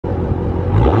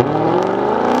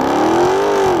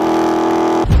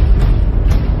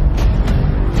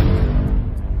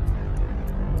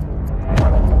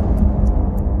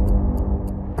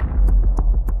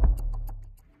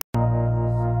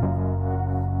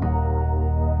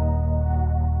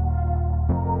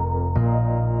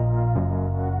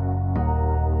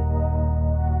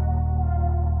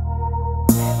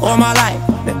all my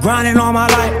life, been grinding all my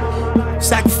life.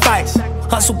 Sacrifice,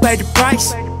 hustle paid the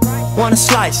price. Want a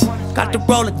slice, got to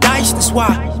roll the dice. That's why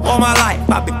all my life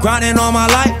I've been grinding all my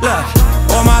life. Look,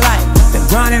 all my life, been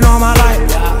grinding all my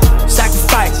life.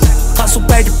 Sacrifice, hustle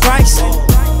paid the price.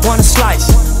 Want a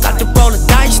slice, got to roll the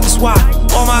dice. That's why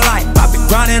all my life I've been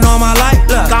grinding all my life.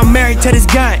 Look, I'm married to this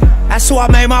game, that's who I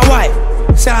made my wife.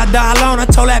 Said I die alone, I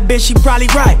told that bitch she probably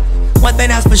right. One thing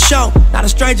that's for sure, not a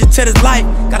stranger to this life.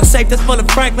 Got a safe that's full of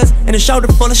Franklins and a shoulder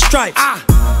full of stripes. I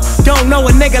don't know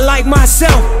a nigga like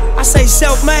myself. I say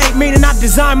self-made, meaning I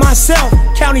design myself.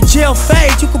 County jail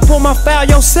fade, you can pull my foul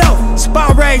yourself.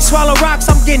 Spot raid, swallow rocks,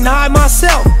 I'm getting high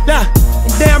myself. Nah,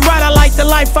 and damn right I like the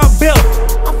life I built.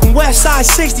 I'm from West Side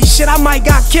 60, shit I might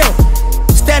got killed.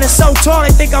 Standing so tall,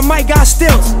 they think I might got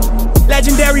stills.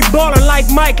 Legendary baller like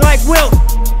Mike, like Wilt.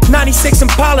 96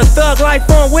 Impala, thug life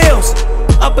on wheels.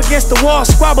 Up against the wall,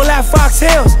 squabble at Fox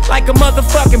Hills. Like a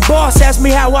motherfucking boss, ask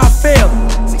me how I feel.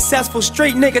 Successful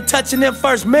street nigga touching them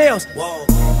first meals.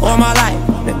 All my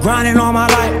life, been grinding all my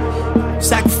life.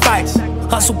 Sacrifice,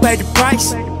 hustle paid the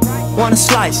price. Want a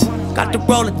slice, got to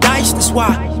roll the dice. That's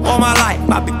why all my life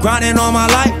I've been grinding all my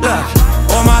life.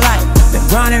 Look, all my life, been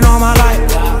grinding all my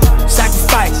life.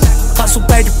 Sacrifice, hustle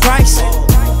paid the price.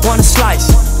 Want a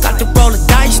slice, got to roll the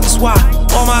dice. That's why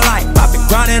all my life I've been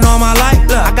grinding all my life.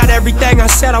 Look, I got everything I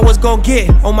said I was gonna get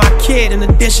on my kid. In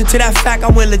addition to that fact,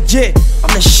 I went legit.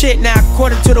 I'm the shit now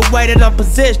according to the way that I'm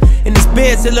positioned. In this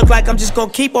biz, it look like I'm just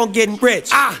gonna keep on getting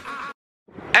rich.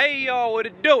 Hey y'all, what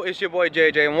it do? It's your boy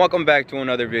JJ and welcome back to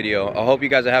another video. I hope you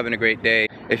guys are having a great day.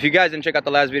 If you guys didn't check out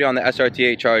the last video on the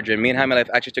SRT8 charger, me and Hamza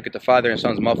actually took it to father and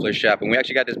son's muffler shop and we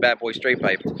actually got this bad boy straight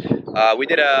piped. We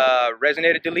did a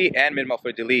resonator delete and mid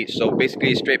muffler delete, so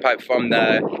basically straight pipe from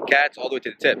the cats all the way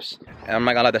to the tips. And I'm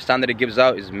not gonna lie, the sound that it gives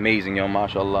out is amazing, yo,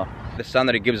 mashallah. The sound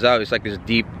that it gives out is like this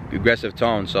deep, aggressive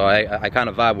tone, so I kind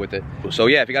of vibe with it. So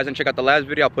yeah, if you guys didn't check out the last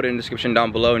video, I'll put it in the description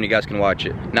down below and you guys can watch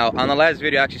it. Now, on the last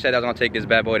video, I actually said I was gonna take this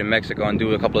bad boy to Mexico and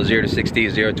do a couple of 0 to 60,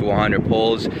 0 to 100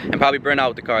 pulls, and probably burn out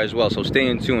with the car as well, so stay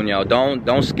in tune, y'all.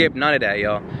 Don't skip none of that,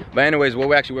 y'all. But anyways, what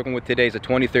we're actually working with today is a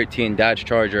 2013 Dodge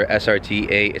Charger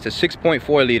SRT8. It's a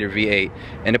 6.4 liter V8,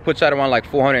 and it puts out around like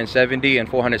 470 and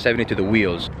 470 to the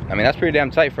wheels. I mean, that's pretty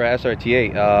damn tight for an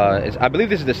SRT8. I believe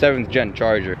this is the 7th gen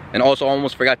Charger. And also, I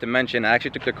almost forgot to mention, I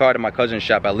actually took the car to my cousin's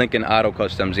shop at Lincoln Auto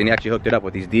Customs, and he actually hooked it up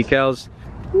with these decals.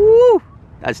 Woo!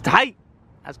 That's tight!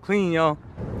 That's clean, y'all.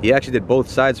 He actually did both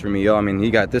sides for me, y'all. I mean, he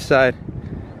got this side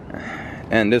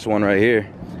and this one right here.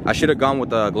 I should have gone with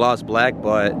the gloss black,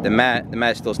 but the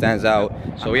matte still stands out.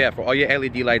 So yeah, for all your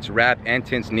LED lights, wrap, and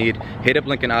tints need, hit up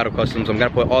Lincoln Auto Customs. I'm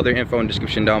gonna put all their info in the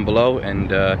description down below,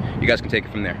 and you guys can take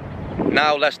it from there.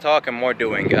 Now let's talk and more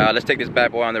doing. Let's take this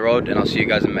bad boy on the road, and I'll see you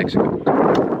guys in Mexico.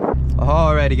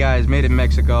 Alrighty guys, made it in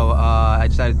Mexico. I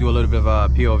decided to do a little bit of a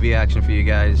POV action for you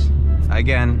guys.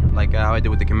 Again, like how I did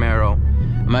with the Camaro.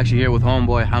 I'm actually here with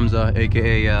homeboy Hamza,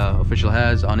 aka Official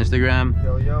Has on Instagram.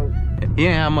 Yo, yo. He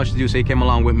didn't have much to do, so he came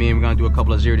along with me, and we're gonna do a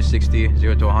couple of 0 to 60,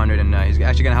 0 to 100, and he's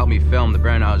actually gonna help me film the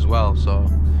burnout as well. So,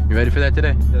 you ready for that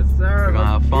today? Yes, sir. We're gonna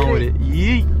have fun with it.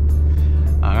 Yeet.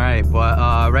 All right,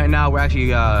 but right now we're actually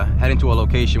heading to a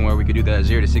location where we could do the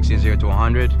 0 to 60 and 0 to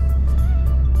 100.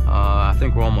 I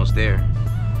think we're almost there.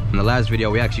 In the last video,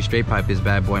 we actually straight piped this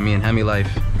bad boy, me and Hemi Life.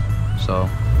 So.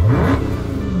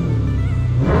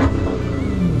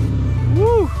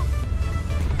 Woo!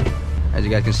 As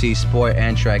you guys can see, Sport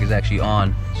and Track is actually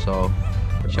on. So,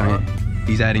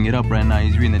 he's adding it up right now.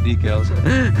 He's reading the decals.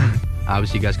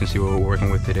 Obviously, you guys can see what we're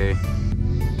working with today.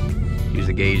 Use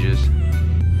the gauges.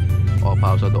 All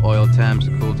pops out the oil temps,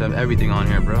 the cool temps, everything on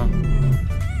here, bro.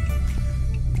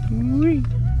 Wee.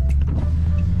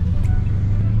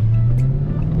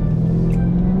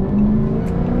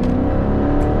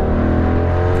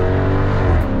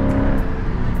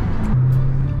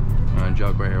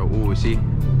 Jog right here. Ooh, see?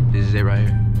 This is it right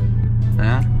here.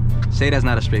 Huh? Say that's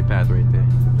not a straight path right there.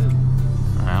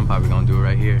 Alright, I'm probably gonna do it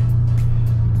right here.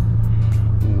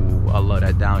 Ooh, I love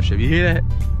that downshift. You hear that?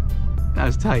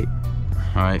 That's tight.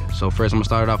 Alright, so first I'm gonna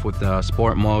start it off with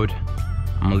sport mode.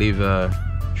 I'm gonna leave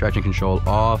traction control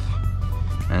off.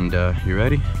 And you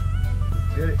ready?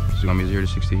 Get it. This is gonna be 0 to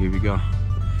 60. Here we go.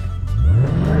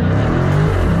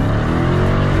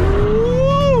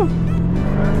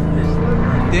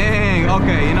 Dang,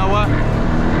 okay, you know what?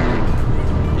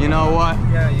 You know what?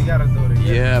 Yeah, you gotta do it again.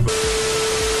 Yeah, bro.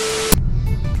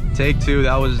 Take two,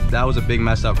 that was a big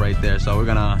mess up right there. So we're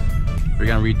gonna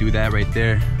redo that right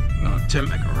there. We're gonna turn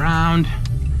back around.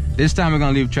 This time we're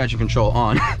gonna leave traction control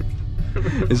on.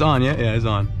 It's on, yeah? Yeah, it's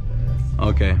on.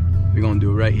 Okay, we're gonna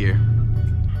do it right here.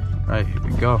 Right, here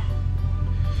we go.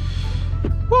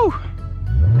 Woo!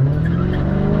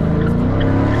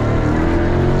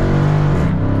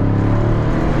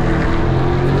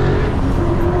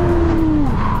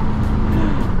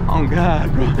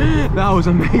 God, bro. That was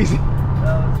amazing.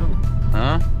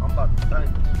 Huh? I'm about to thank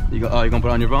You go, oh, you gonna put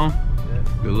it on your phone? Yeah.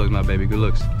 Good looks, my baby, good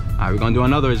looks. All right, we're gonna do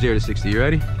another 0 to 60. You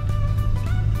ready?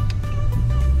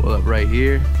 Pull up right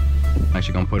here. I'm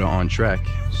actually gonna put it on track.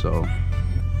 So,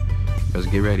 let's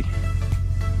get ready.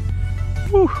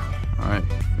 Woo. All right,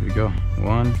 here we go.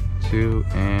 1, 2,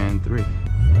 and 3.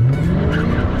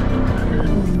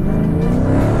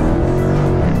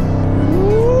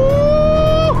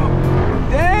 Woo!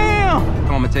 Damn! I'm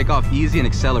gonna take off easy and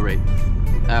accelerate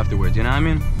afterwards, you know what I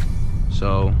mean?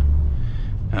 So,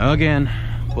 again,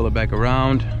 pull it back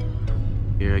around.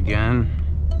 Here again.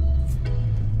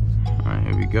 All right,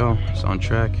 here we go. It's on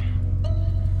track.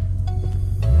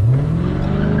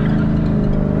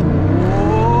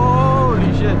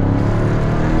 Holy shit.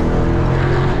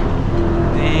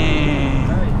 Damn.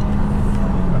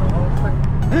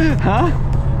 Huh?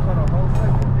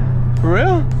 For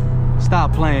real?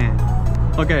 Stop playing.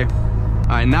 Okay.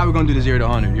 All right, now we're gonna do the 0 to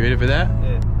 100. You ready for that?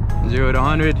 Yeah. 0 to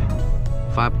 100,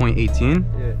 5.18.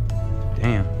 Yeah.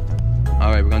 Damn.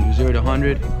 All right, we're gonna do 0 to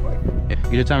 100. Yeah,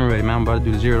 get your timer ready, man. I'm about to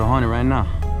do the 0 to 100 right now.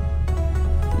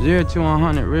 0 to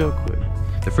 100 real quick.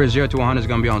 The first 0 to 100 is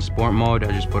gonna be on sport mode.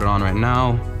 I just put it on right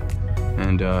now.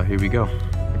 And here we go.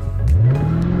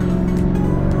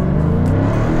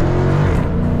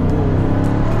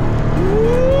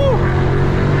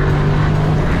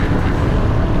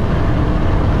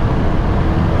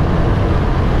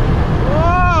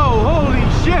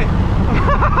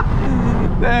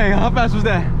 Dang, how fast was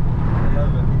that?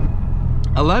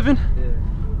 11. 11?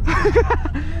 Yeah.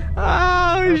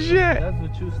 Oh shit. That's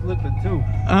what you slipping too.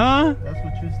 Huh? That's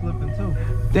what you slipping too.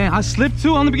 Dang, I slipped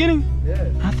too on the beginning? Yeah.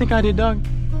 I think I did, dog.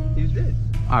 You did.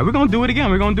 Alright, we're gonna do it again.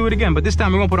 We're gonna do it again. But this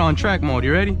time we're gonna put it on track mode.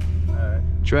 You ready? Alright.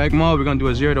 Track mode, we're gonna do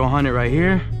a 0 to 100 right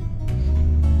here.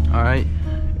 Alright,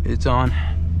 it's on.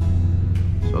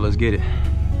 So let's get it.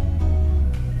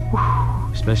 Whew.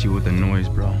 Especially with the noise,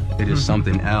 bro. It is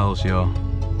something else, yo.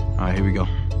 Alright, here we go.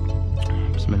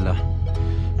 Bismillah.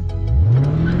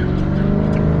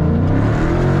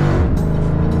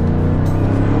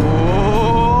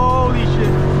 Holy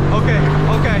shit. Okay,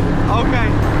 okay, okay.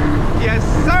 Yes,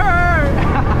 sir!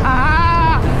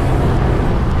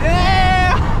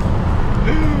 Yeah!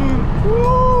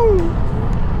 Woo!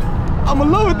 I'm in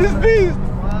love with this beast!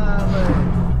 Wow,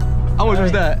 man. How much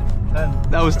was that? 10.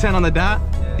 That was 10 on the dot?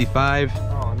 Yeah. 55.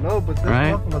 Oh no, but this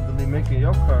Right? muffler to be making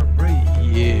your car breathe.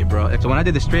 Yeah, bro. So when I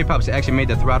did the straight pops, it actually made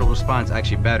the throttle response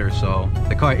actually better. So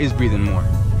the car is breathing more. I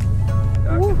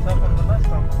can tell from the last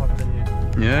time I hopped in here.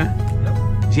 Yeah?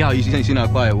 Yep. See how you see how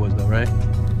quiet it was though, right?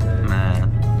 Yeah.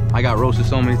 Man, I got roasted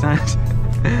so many times.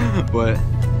 But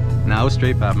now it's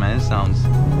straight pop, man. It sounds.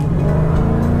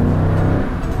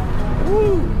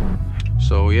 Woo.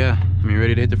 So yeah, you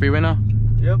ready to hit the freeway now?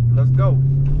 Yep, let's go.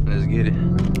 Let's get it.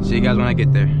 See you guys when I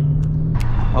get there.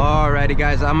 Alrighty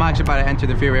guys, I'm actually about to enter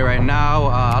the freeway right now.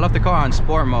 I left the car on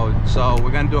sport mode, so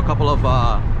we're gonna do a couple of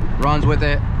runs with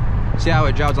it, see how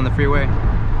it drives on the freeway,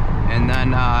 and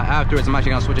then afterwards I'm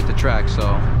actually gonna switch it to track.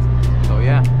 So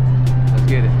yeah, let's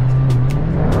get it.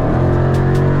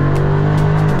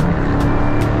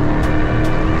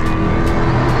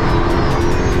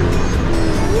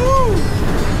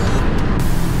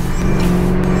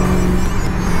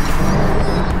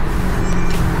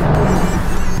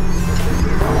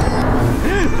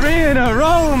 In a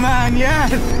row, man,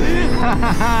 yes!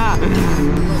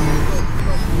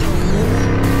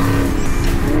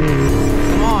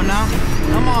 Come on now,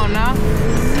 come on now.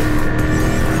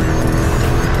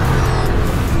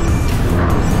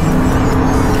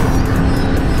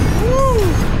 Woo!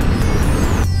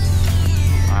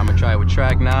 I'm gonna try it with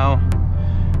track now.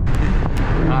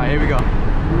 Alright, here we go.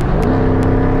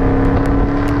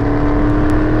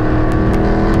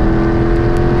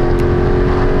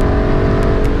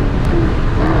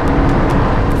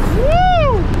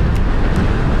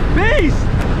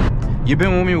 You've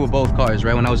been with me with both cars,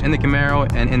 right? When I was in the Camaro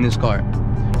and in this car.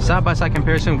 Side by side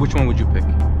comparison, which one would you pick? To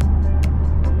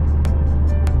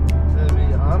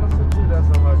be honest with you, that's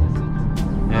a hard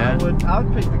decision. Yeah? I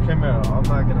would pick the Camaro, I'm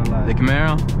not gonna lie. The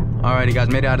Camaro? Alrighty guys,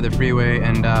 made it out of the freeway,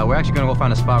 and we're actually gonna go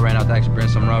find a spot right now to actually bring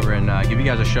some rubber and give you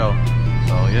guys a show.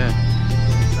 So yeah.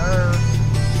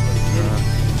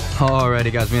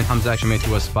 Alrighty guys, me and Hamza actually made it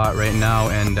to a spot right now,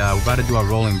 and we're about to do a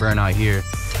rolling burn out here.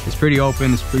 It's pretty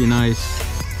open, it's pretty nice.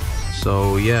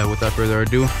 So yeah, without further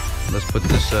ado, let's put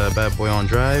this bad boy on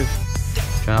drive.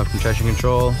 Turn off traction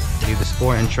control, leave the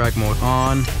sport and track mode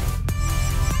on,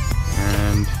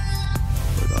 and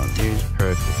put on these.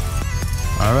 Perfect.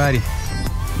 Alrighty,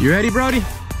 you ready, Brody?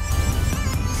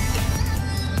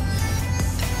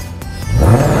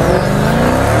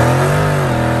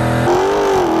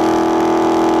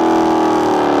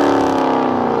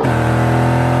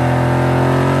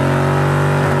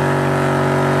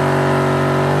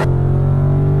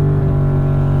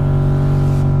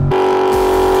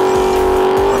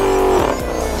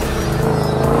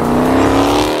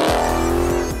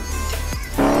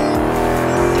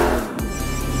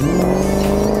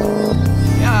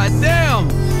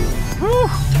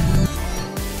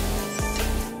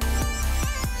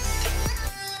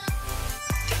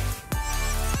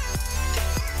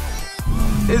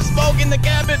 There's smoke in the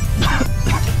cabin.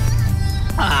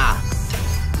 Ah.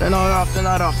 Turn that off, turn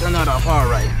that off, turn that off. All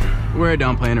right, we're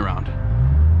done playing around.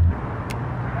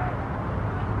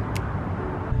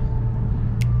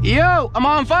 Yo, am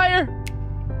I on fire?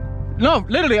 No,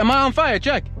 literally, am I on fire?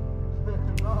 Check.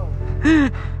 No.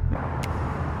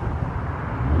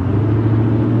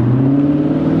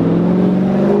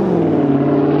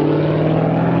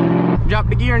 Drop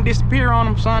the gear and disappear on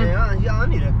him, son. Yeah, I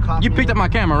need a copy. You picked up my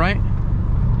camera, right?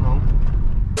 No.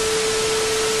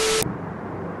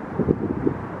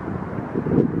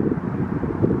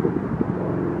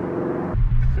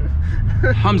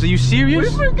 Hamza, you serious?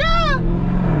 We forgot.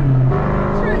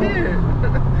 It's right here.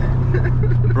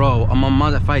 Bro, I'm on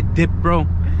modified dip, bro.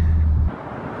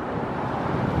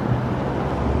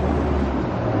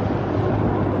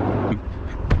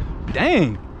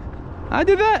 Dang, I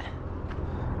did that.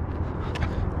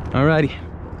 Alrighty.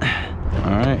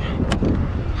 Alright.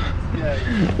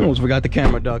 Yeah. Almost forgot the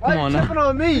camera, dog. Come on now. Tripping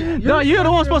on me. Dog, you're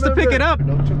the one supposed to pick it up.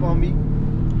 Don't trip on me.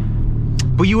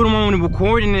 But you were the one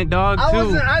recording it, dog,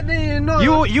 too. I didn't even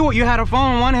know. You had a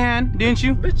phone in one hand, didn't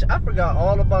you? Bitch, I forgot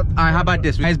all about the Alright, how about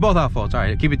this? It's both our faults.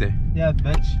 Alright, keep it there. Yeah,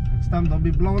 bitch. Next time, don't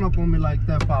be blowing up on me like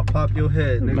that if I pop your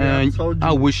head. Nigga, Man, I told you.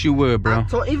 I wish you would, bro.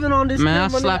 Even on this Man, I'll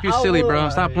camera, slap nigga, you I silly, would. bro.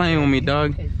 Stop playing with me,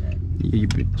 dog. Okay,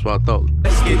 That's what I thought.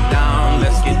 Let's get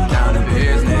down to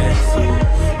business.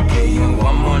 Give you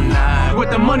one more night. With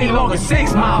the money long as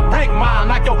 6 mile, break mile,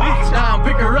 knock your bitch down,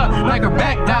 pick her up, knock her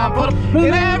back down, put her.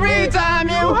 And every time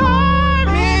you hurt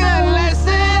me, the less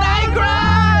that I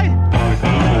cry.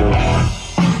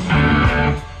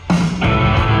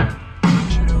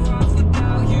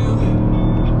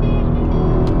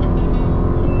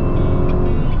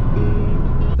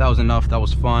 That was enough. That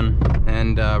was fun.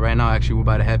 And right now, actually, we're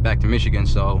about to head back to Michigan,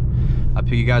 so I'll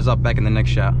pick you guys up back in the next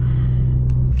shot.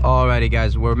 Alrighty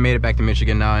guys, we're made it back to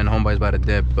Michigan now and homeboy's about to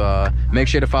dip. Make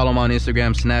sure to follow him on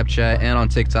Instagram, Snapchat, and on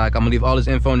TikTok. I'm gonna leave all his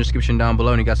info in the description down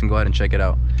below and you guys can go ahead and check it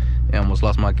out. Yeah, I almost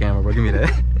lost my camera, bro. Give me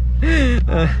that.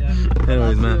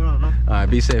 Anyways, man. Alright,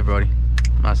 be safe, brody.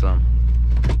 Awesome.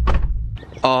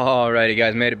 Alrighty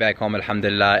guys, made it back home,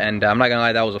 alhamdulillah, and I'm not gonna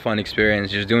lie, that was a fun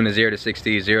experience, just doing the 0 to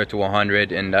 60, 0 to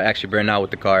 100, and actually burn out with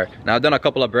the car. Now I've done a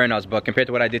couple of burnouts, but compared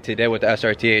to what I did today with the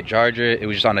SRT8 Charger, it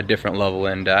was just on a different level,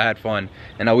 and I had fun,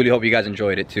 and I really hope you guys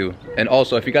enjoyed it too. And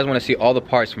also, if you guys want to see all the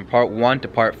parts from part 1 to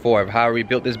part 4 of how we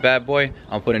built this bad boy,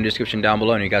 I'll put in the description down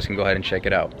below and you guys can go ahead and check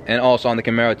it out. And also on the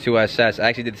Camaro 2SS, I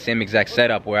actually did the same exact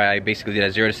setup where I basically did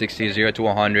a 0 to 60, 0 to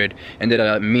 100, and did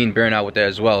a mean burnout with that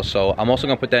as well. So I'm also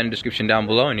gonna put that in the description down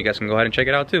below and you guys can go ahead and check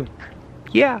it out too.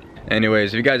 Yeah.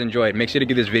 Anyways, if you guys enjoyed, make sure to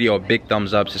give this video a big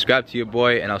thumbs up, subscribe to your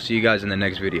boy, and I'll see you guys in the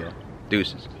next video.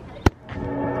 Deuces.